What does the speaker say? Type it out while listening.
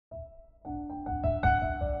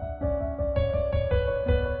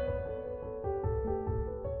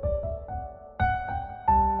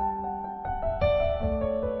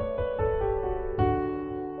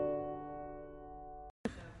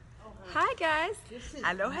guys.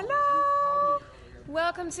 Hello, hello.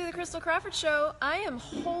 Welcome to the Christel Crawford Show. I am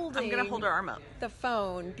holding... I'm going to hold her arm up. ...the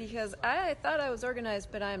phone because I thought I was organized,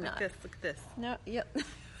 but I'm not. Look at this. No, yep.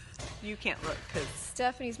 You can't look because...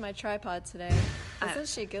 Stephanie's my tripod today. Isn't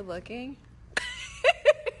she good looking?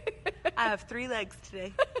 I have 3 legs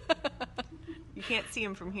today. You can't see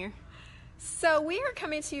them from here. So we are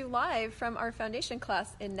coming to you live from our foundation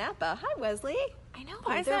class in Napa. Hi, Wesley. I know.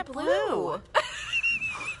 Why is they're that blue?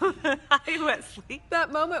 Hi, Wesley.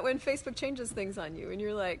 That moment when Facebook changes things on you and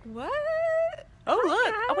you're like, what? Oh, Hi, look.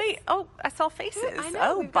 guys. Oh, wait. Oh, I saw faces. I know.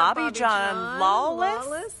 Oh, We've got Bobby John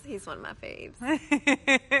Lawless. He's one of my faves.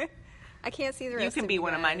 I can't see the rest of You can be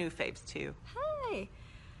one guys. of my new faves, too. Hi.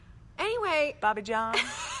 Anyway. Bobby John.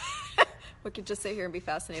 We could just sit here and be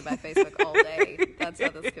fascinated by Facebook all day. That's how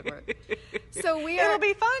this could work. So we are... It'll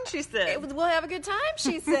be fun, she said. We'll have a good time,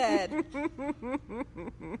 she said.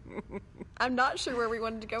 I'm not sure where we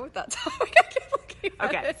wanted to go with that topic. I keep looking at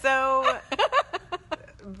Okay, it. so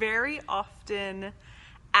very often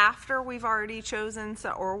after we've already chosen,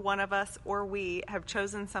 or one of us or we have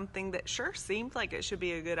chosen something that sure seemed like it should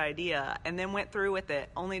be a good idea and then went through with it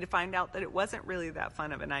only to find out that it wasn't really that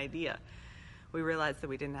fun of an idea. We realized that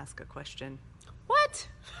we didn't ask a question. What?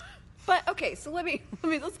 But okay, so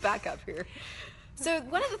let's back up here. So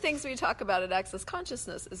one of the things we talk about at Access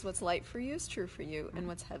Consciousness is what's light for you is true for you, and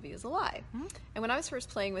what's heavy is a lie. Mm-hmm. And when I was first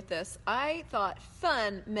playing with this, I thought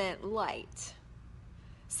fun meant light.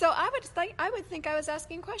 So I would think I was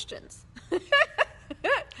asking questions.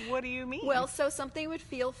 What do you mean? Well, so something would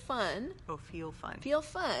feel fun. Oh, feel fun. Feel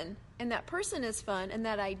fun. And that person is fun, and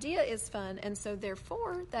that idea is fun, and so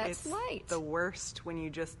therefore, that's light. It's the worst when you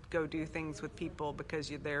just go do things with people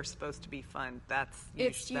because they're supposed to be fun.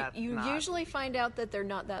 You usually find out that they're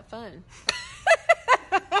not that fun.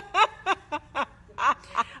 All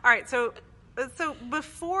right, so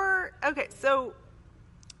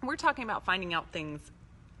we're talking about finding out things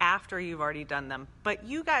after you've already done them, but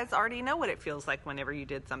you guys already know what it feels like whenever you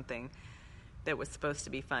did something that was supposed to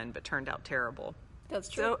be fun but turned out terrible. That's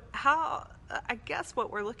true. So I guess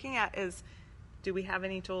what we're looking at is, do we have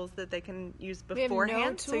any tools that they can use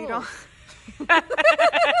beforehand? We have no tools. So you don't.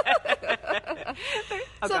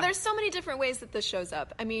 So there's so many different ways that this shows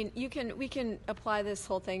up. I mean, we can apply this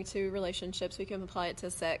whole thing to relationships. We can apply it to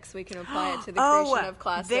sex. We can apply it to the creation of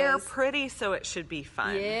classes. They're pretty, so it should be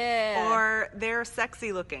fun. Yeah. Or they're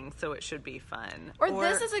sexy looking, so it should be fun. Or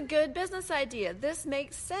this is a good business idea. This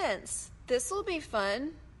makes sense. This will be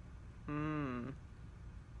fun.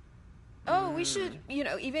 Oh, we should,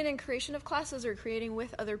 even in creation of classes or creating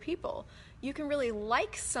with other people, you can really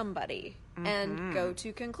like somebody and go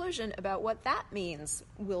to conclusion about what that means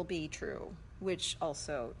will be true, which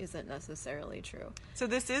also isn't necessarily true. So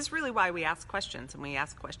this is really why we ask questions, and we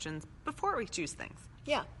ask questions before we choose things.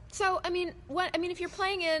 Yeah. So, if you're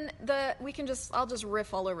playing in I'll just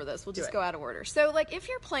riff all over this. We'll just go out of order. So, if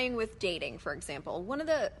you're playing with dating, for example, one of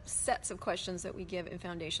the sets of questions that we give in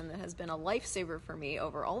Foundation that has been a lifesaver for me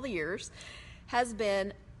over all the years has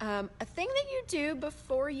been a thing that you do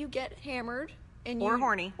before you get hammered. Or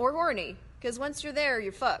horny. Because once you're there,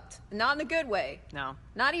 you're fucked. Not in a good way. No.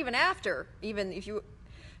 Not even after. Even if you...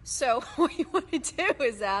 So, what you want to do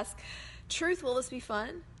is ask, truth, will this be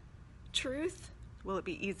fun? Truth... Will it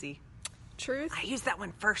be easy? Truth? I use that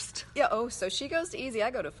one first. Yeah, so she goes to easy,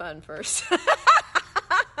 I go to fun first.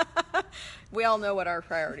 We all know what our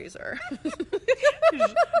priorities are.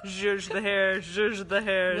 Zhuzh the hair, zhuzh the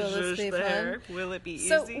hair, zhuzh the hair. Will it be easy?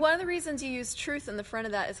 So one of the reasons you use truth in the front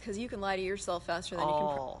of that is because you can lie to yourself faster than you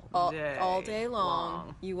can... All day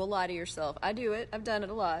long. You will lie to yourself. I do it. I've done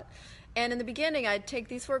it a lot. And in the beginning, I'd take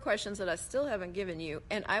these 4 questions that I still haven't given you,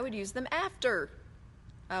 and I would use them after.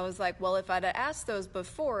 I was like, well, if I'd have asked those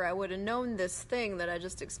before, I would have known this thing that I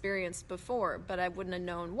just experienced before, but I wouldn't have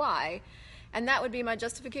known why. And that would be my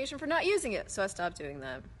justification for not using it. So I stopped doing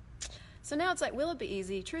that. So now it's like, will it be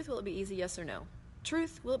easy? Truth, will it be easy? Yes or no?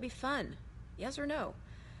 Truth, will it be fun? Yes or no?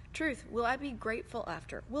 Truth, will I be grateful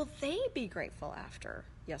after? Will they be grateful after?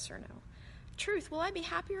 Yes or no? Truth, will I be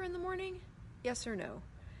happier in the morning? Yes or no?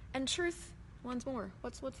 And truth... One's more.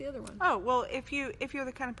 What's the other one? Oh, well, if you're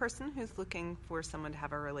the kind of person who's looking for someone to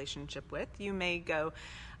have a relationship with, you may go,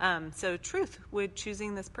 so truth, would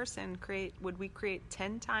choosing this person would we create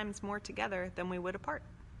 10 times more together than we would apart?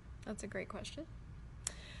 That's a great question.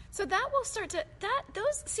 So that will start to,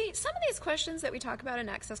 some of these questions that we talk about in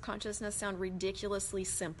Access Consciousness sound ridiculously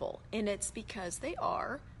simple, and it's because they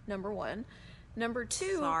are, number one. Number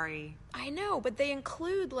 2, sorry. I know, but they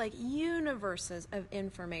include universes of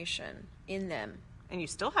information in them. And you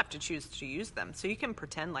still have to choose to use them, so you can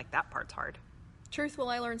pretend like that part's hard. Truth, will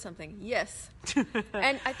I learn something? Yes.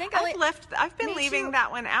 And I think I've been leaving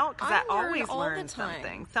that one out because I always learn time.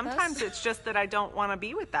 Something. Sometimes it's just that I don't want to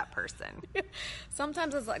be with that person.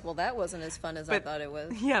 Sometimes it's like, well, that wasn't as fun as I thought it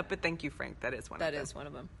was. Yeah, but thank you, Frank. That is one of them. That is one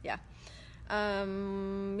of them. Yeah.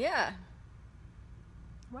 Yeah.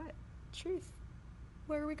 What? Truth.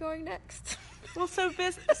 Where are we going next? Well,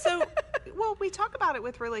 we talk about it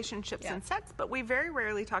with relationships and sets, but we very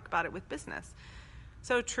rarely talk about it with business.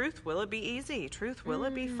 So truth, will it be easy? Truth, will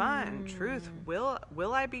it be fun? Truth, will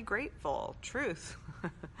I be grateful? Truth,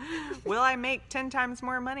 will I make 10 times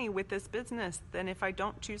more money with this business than if I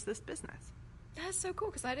don't choose this business? That's so cool,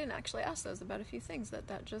 because I didn't actually ask those about a few things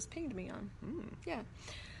that just pinged me on. Yeah.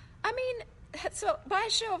 I mean, so by a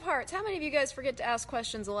show of hearts, how many of you guys forget to ask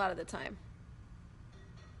questions a lot of the time?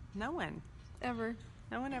 No one. Ever.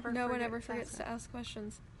 No one ever forgets to ask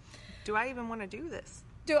questions. Do I even want to do this?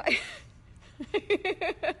 Do I?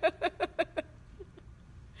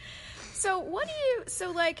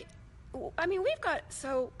 we've got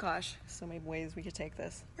so many ways we could take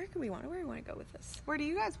this. Where do we want to go with this? Where do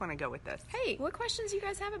you guys want to go with this? Hey, what questions do you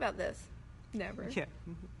guys have about this? Never. Yeah.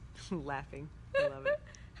 Laughing. I love it.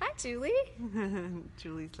 Hi, Julie.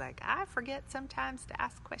 Julie's like, I forget sometimes to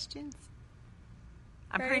ask questions.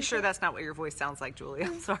 I'm pretty sure that's not what your voice sounds like, Julie.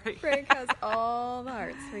 I'm sorry. Frank has all the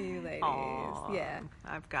hearts for you ladies. Aww, yeah.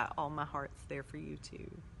 I've got all my hearts there for you,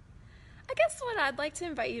 too. I guess what I'd like to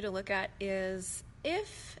invite you to look at is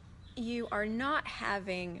if you are not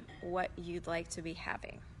having what you'd like to be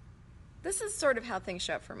having. This is sort of how things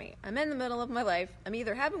show up for me. I'm in the middle of my life. I'm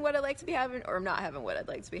either having what I'd like to be having or I'm not having what I'd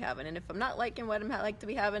like to be having. And if I'm not liking what I'd like to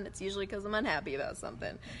be having, it's usually because I'm unhappy about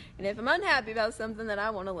something. And if I'm unhappy about something, then I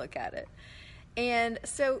want to look at it. And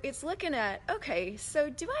so it's looking at, okay, so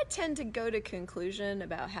do I tend to go to conclusion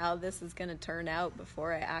about how this is going to turn out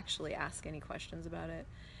before I actually ask any questions about it?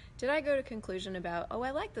 Did I go to conclusion about, oh,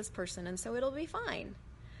 I like this person and so it'll be fine?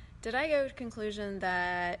 Did I go to conclusion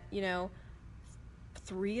that,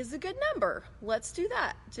 3 is a good number, let's do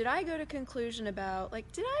that? Did I go to conclusion about,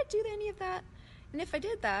 did I do any of that? And if I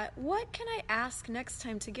did that, what can I ask next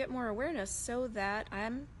time to get more awareness so that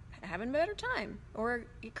I'm having a better time or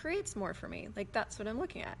it creates more for me? That's what I'm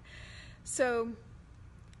looking at. So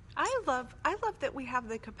I love that we have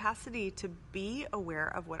the capacity to be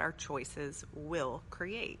aware of what our choices will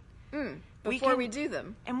create. Before we do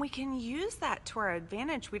them. And we can use that to our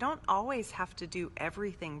advantage. We don't always have to do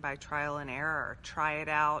everything by trial and error, or try it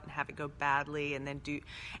out and have it go badly and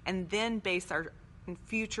then base our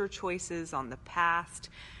future choices on the past.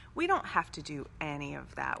 We don't have to do any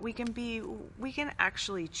of that. We can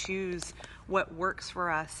actually choose what works for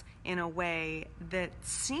us in a way that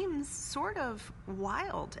seems sort of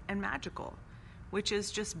wild and magical, which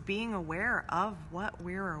is just being aware of what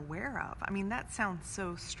we're aware of. I mean, that sounds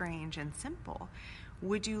so strange and simple.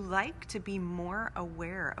 Would you like to be more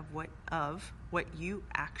aware of what you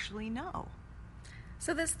actually know?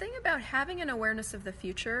 So this thing about having an awareness of the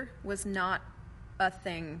future was not a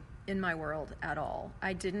thing in my world at all.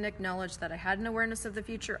 I didn't acknowledge that I had an awareness of the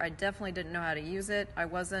future. I definitely didn't know how to use it. I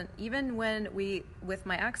wasn't, even when we, with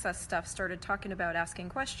my access stuff, started talking about asking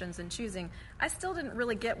questions and choosing, I still didn't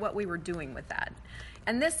really get what we were doing with that.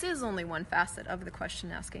 And this is only one facet of the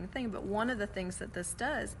question asking thing, but one of the things that this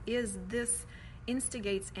does is this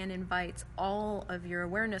instigates and invites all of your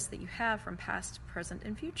awareness that you have from past, present,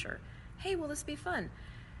 and future. Hey, will this be fun?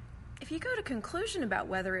 If you go to conclusion about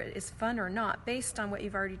whether it is fun or not based on what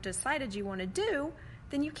you've already decided you want to do,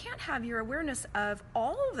 then you can't have your awareness of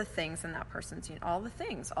all of the things in that person's, all the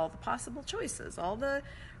things, all the possible choices,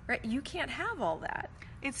 right? You can't have all that.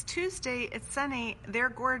 It's Tuesday, it's sunny, they're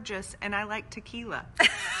gorgeous, and I like tequila.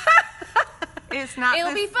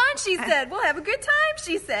 It'll be fun, she said. We'll have a good time,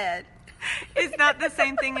 she said. It's not the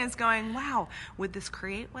same thing as going, wow, would this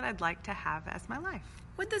create what I'd like to have as my life?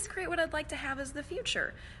 Would this create what I'd like to have as the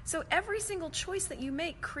future? So every single choice that you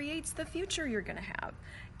make creates the future you're going to have.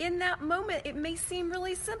 In that moment, it may seem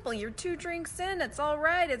really simple. You're 2 drinks in, it's all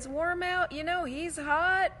right, it's warm out, he's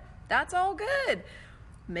hot, that's all good.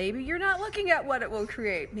 Maybe you're not looking at what it will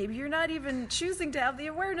create. Maybe you're not even choosing to have the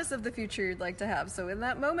awareness of the future you'd like to have. So in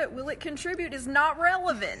that moment, will it contribute is not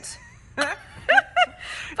relevant.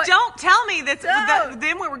 Don't tell me this.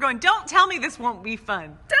 Then we were going, don't tell me this won't be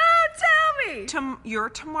fun. Don't tell me. Your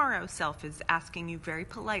tomorrow self is asking you very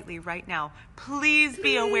politely right now, please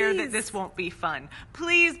be aware that this won't be fun.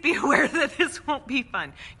 Please be aware that this won't be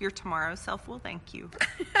fun. Your tomorrow self will thank you.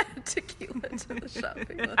 Tequila to the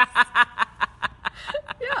shopping list.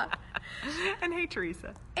 Yeah. And hey,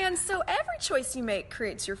 Teresa. And so every choice you make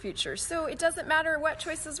creates your future. So it doesn't matter what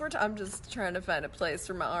choices I'm just trying to find a place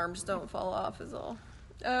where my arms don't fall off is all.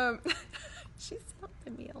 She's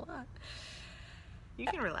helping me a lot. You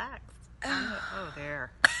can relax. Oh,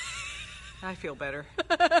 there. I feel better.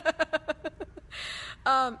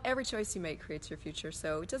 Every choice you make creates your future,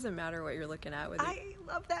 so it doesn't matter what you're looking at with it. I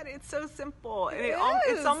love that. It's so simple. And It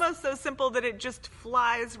it's is. almost so simple that it just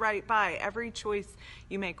flies right by. Every choice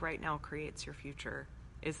you make right now creates your future.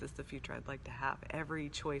 Is this the future I'd like to have? Every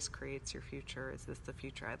choice creates your future. Is this the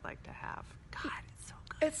future I'd like to have? God, it's so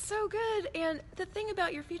good. It's so good. And the thing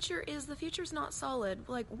about your future is the future's not solid.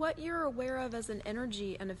 Like, what you're aware of as an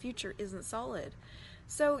energy and a future isn't solid.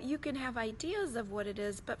 So you can have ideas of what it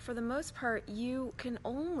is, but for the most part, you can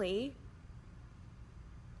only,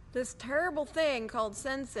 this terrible thing called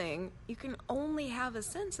sensing, you can only have a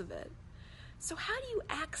sense of it. So how do you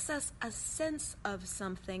access a sense of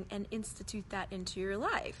something and institute that into your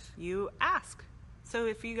life? You ask. So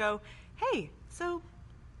if you go, hey, so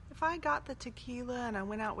if I got the tequila and I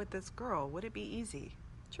went out with this girl, would it be easy?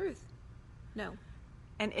 Truth. No.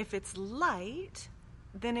 And if it's light,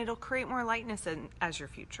 then it'll create more lightness as your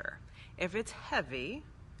future. If it's heavy,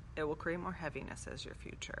 it will create more heaviness as your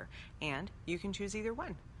future. And you can choose either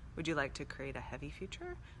one. Would you like to create a heavy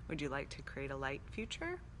future? Would you like to create a light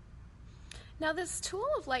future? Now, this tool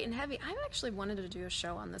of light and heavy, I've actually wanted to do a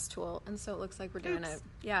show on this tool, and so it looks like we're doing it.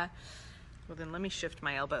 Yeah. Well, then let me shift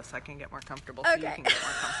my elbow so I can get more comfortable, so you can get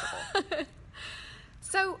more comfortable.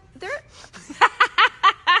 So there,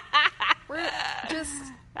 we're just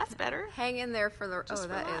That's better. hang in there for the. Just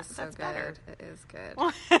that relax. is so That's good. better. It is good.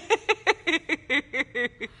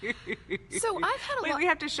 So I've had a Wait, lot. we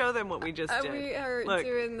have to show them what we just did. We are Look,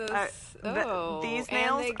 doing this. these and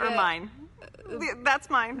nails they are get- mine. That's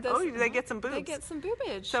mine. this- They get some boobs. They get some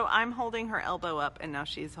boobage. So I'm holding her elbow up, and now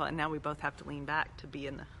now we both have to lean back to be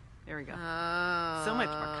in the. There we go. So much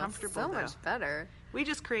more comfortable. So though. much better. We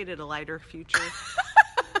just created a lighter future.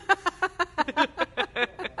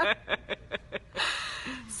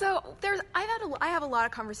 So I have a lot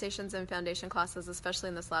of conversations in foundation classes, especially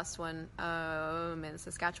in this last one in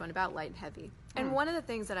Saskatchewan, about light and heavy. And one of the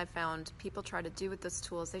things that I found people try to do with this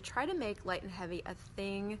tool is they try to make light and heavy a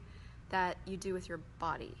thing that you do with your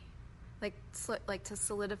body, like to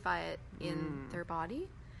solidify it in their body.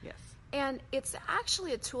 Yes. And it's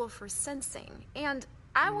actually a tool for sensing. And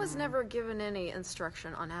I was never given any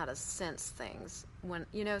instruction on how to sense things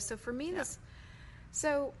so for me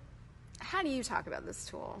so how do you talk about this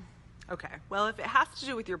tool? Okay. Well, if it has to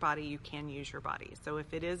do with your body, you can use your body. So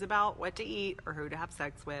if it is about what to eat or who to have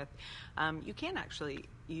sex with, you can actually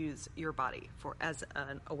use your body as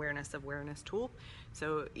an awareness tool.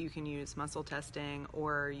 So you can use muscle testing,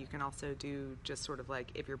 or you can also do just sort of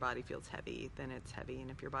like, if your body feels heavy, then it's heavy, and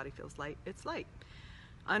if your body feels light, it's light.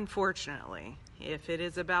 Unfortunately, if it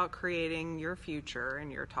is about creating your future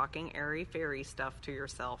and you're talking airy-fairy stuff to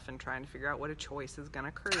yourself and trying to figure out what a choice is going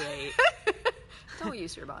to create, Don't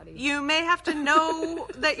use your body. you may have to know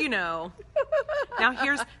that you know. Now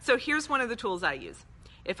here's one of the tools I use.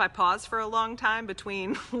 If I pause for a long time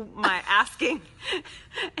between my asking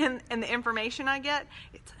and the information I get,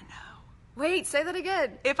 it's a no. Wait, say that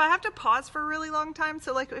again. If I have to pause for a really long time,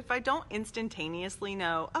 so like if I don't instantaneously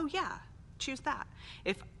know, oh yeah, choose that.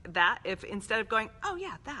 If instead of going, oh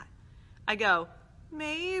yeah, that, I go,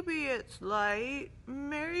 maybe it's light,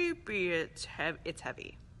 maybe it's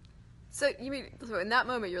heavy. So in that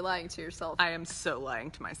moment you're lying to yourself. I am so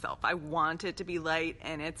lying to myself. I want it to be light,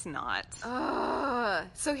 and it's not.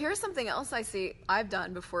 So here's something else I see I've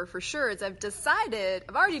done before for sure is I've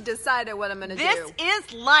already decided what I'm going to do. This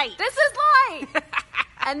is light. This is light.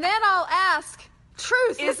 And then I'll ask,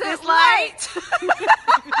 truth, is it light?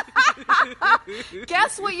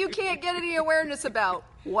 Guess what you can't get any awareness about?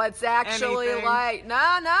 What's actually Anything. light?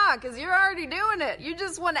 Nah, because you're already doing it. You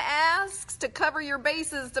just want to ask to cover your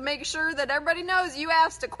bases to make sure that everybody knows you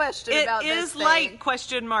asked a question about this It is thing. light,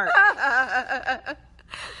 question mark.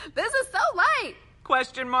 This is so light.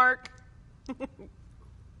 Question mark.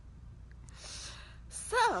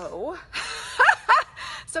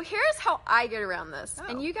 So here's how I get around this. Oh.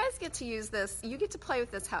 And you guys get to use this. You get to play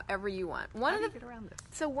with this however you want. How do you get around this?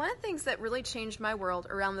 So one of the things that really changed my world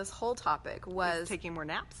around this whole topic was... Taking more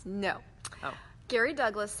naps? No. Oh. Gary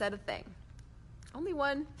Douglas said a thing. Only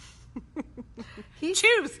one.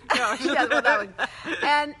 Choose. No. Yeah, well, that one.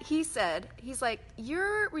 And he's like,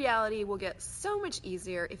 your reality will get so much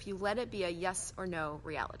easier if you let it be a yes or no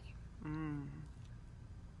reality. And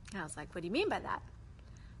I was like, what do you mean by that?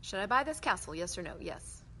 Should I buy this castle? Yes or no?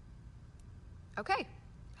 Yes. Okay.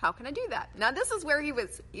 How can I do that? Now this is where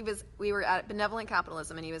we were at Benevolent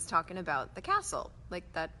Capitalism, and he was talking about the castle,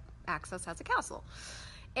 like that Access has a castle.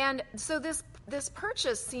 And so this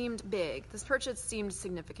purchase seemed big. This purchase seemed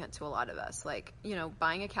significant to a lot of us. Like,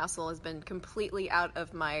 buying a castle has been completely out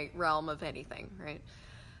of my realm of anything, right?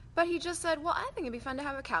 But he just said, well, I think it'd be fun to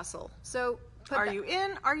have a castle. So are you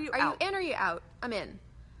in? Are you out? Are you in or are you out? I'm in.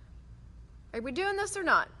 Are we doing this or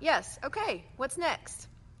not? Yes. Okay. What's next?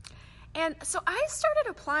 And so I started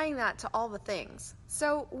applying that to all the things.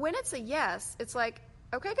 So when it's a yes, it's like,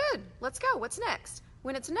 okay, good. Let's go. What's next?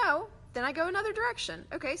 When it's no, then I go another direction.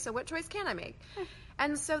 Okay, so what choice can I make?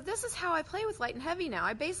 And so this is how I play with light and heavy now.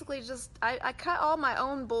 I basically I cut all my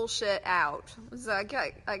own bullshit out. So I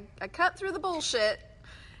cut through the bullshit,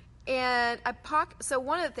 and so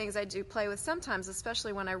one of the things I do play with sometimes,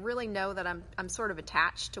 especially when I really know that I'm sort of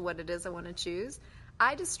attached to what it is I want to choose,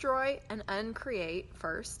 I destroy and uncreate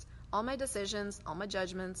first all my decisions, all my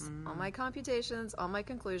judgments, all my computations, all my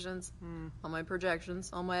conclusions, all my projections,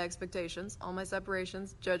 all my expectations, all my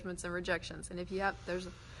separations, judgments, and rejections. And if you have,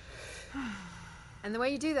 and the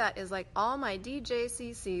way you do that is like all my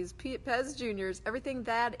DJCCs, Pez Juniors, everything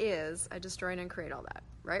that is, I destroy and uncreate all that.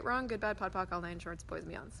 Right, wrong, good, bad, pod, poc, all nine shorts, boys,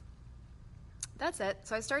 and beyonds. That's it.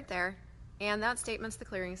 So I start there. And that statement's the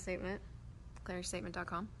clearing statement,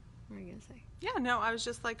 clearingstatement.com. What are you going to say? Yeah, no, I was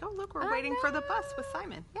just like, oh, look, we're waiting for the bus with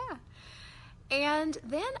Simon. Yeah. And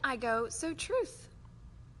then I go, so truth.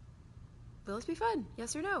 Will this be fun?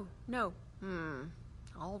 Yes or no? No.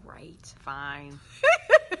 All right. Fine.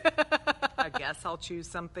 I guess I'll choose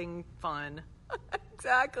something fun.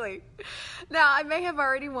 Exactly. Now, I may have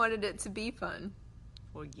already wanted it to be fun.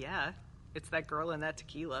 Well, yeah. It's that girl in that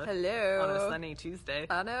tequila. Hello. On a sunny Tuesday.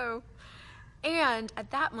 I know. And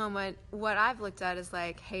at that moment, what I've looked at is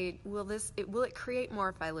like, hey, will it create more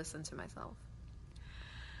if I listen to myself?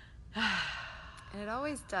 And it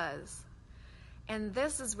always does. And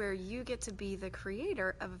this is where you get to be the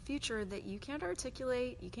creator of a future that you can't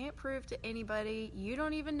articulate, you can't prove to anybody, you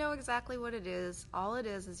don't even know exactly what it is. All it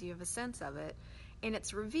is you have a sense of it. And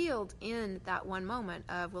it's revealed in that one moment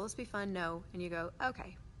of, will this be fun? No. And you go,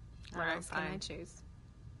 okay, what else can I choose?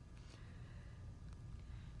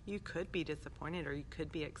 You could be disappointed, or you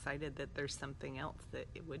could be excited that there's something else that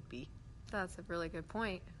it would be. That's a really good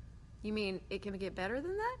point. You mean it can get better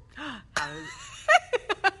than that?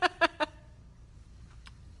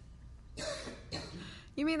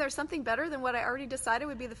 You mean there's something better than what I already decided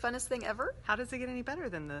would be the funnest thing ever? How does it get any better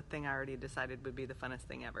than the thing I already decided would be the funnest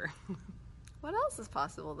thing ever? What else is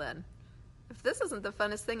possible then? If this isn't the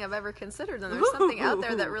funnest thing I've ever considered, then there's something out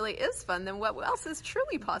there that really is fun, then what else is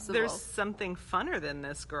truly possible? There's something funner than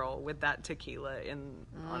this girl with that tequila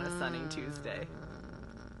on a sunny Tuesday.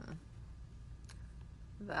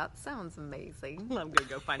 That sounds amazing. Well, I'm going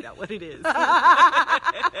to go find out what it is.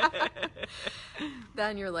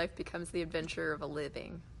 Then your life becomes the adventure of a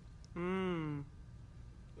living.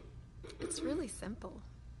 It's really simple.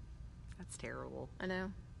 That's terrible. I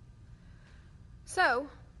know. So,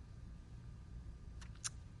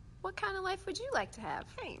 what kind of life would you like to have?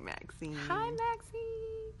 Hey, Maxine. Hi,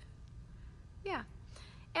 Maxine. Yeah.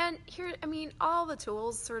 And here, all the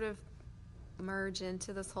tools sort of merge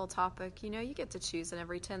into this whole topic. You get to choose in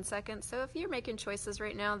every 10 seconds. So if you're making choices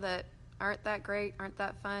right now that aren't that great, aren't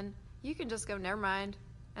that fun, you can just go, never mind,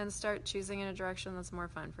 and start choosing in a direction that's more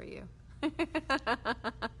fun for you.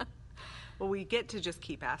 Well, we get to just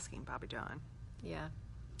keep asking, Bobby John. Yeah.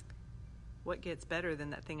 What gets better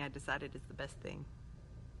than that thing I decided is the best thing?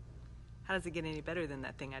 How does it get any better than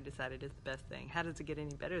that thing I decided is the best thing? How does it get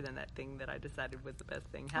any better than that thing that I decided was the best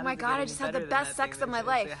thing? Oh my God, I just had the best sex of my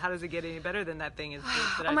life. How does it get any better than that thing?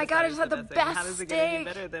 Oh my God, I just had the best steak. How does it get any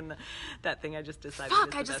better than that thing I just decided is the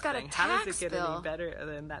best thing? I just got a tax bill. How does it get any better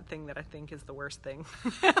than that thing that I think is the worst thing?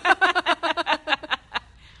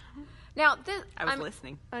 Now, I was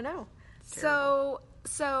listening. I know.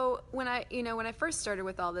 So when I first started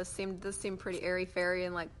with all this seemed pretty airy-fairy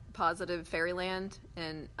and like positive fairyland,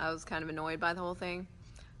 and I was kind of annoyed by the whole thing.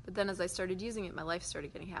 But then as I started using it, my life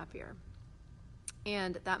started getting happier.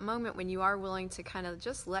 And that moment when you are willing to kind of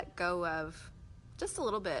just let go of just a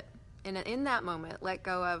little bit, and in that moment, let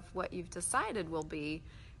go of what you've decided will be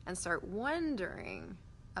and start wondering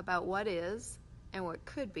about what is and what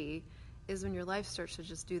could be, is when your life starts to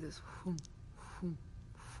just do this whoom, whoom,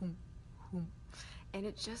 whoom, whoom. And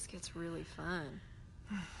it just gets really fun.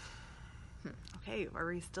 Okay, are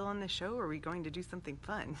we still on the show, or are we going to do something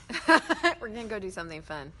fun? We're going to go do something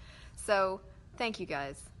fun. So, thank you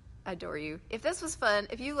guys. I adore you. If this was fun,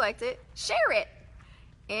 if you liked it, share it.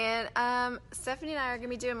 And Stephanie and I are going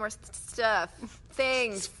to be doing more stuff.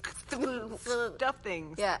 Things. Stuff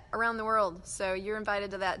things. Yeah, around the world. So, you're invited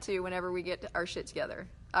to that, too, whenever we get our shit together.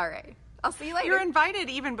 All right. I'll see you later. You're invited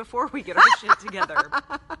even before we get our shit together.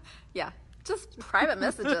 Yeah. Just Private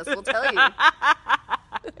message us. We'll tell you.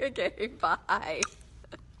 Okay, bye.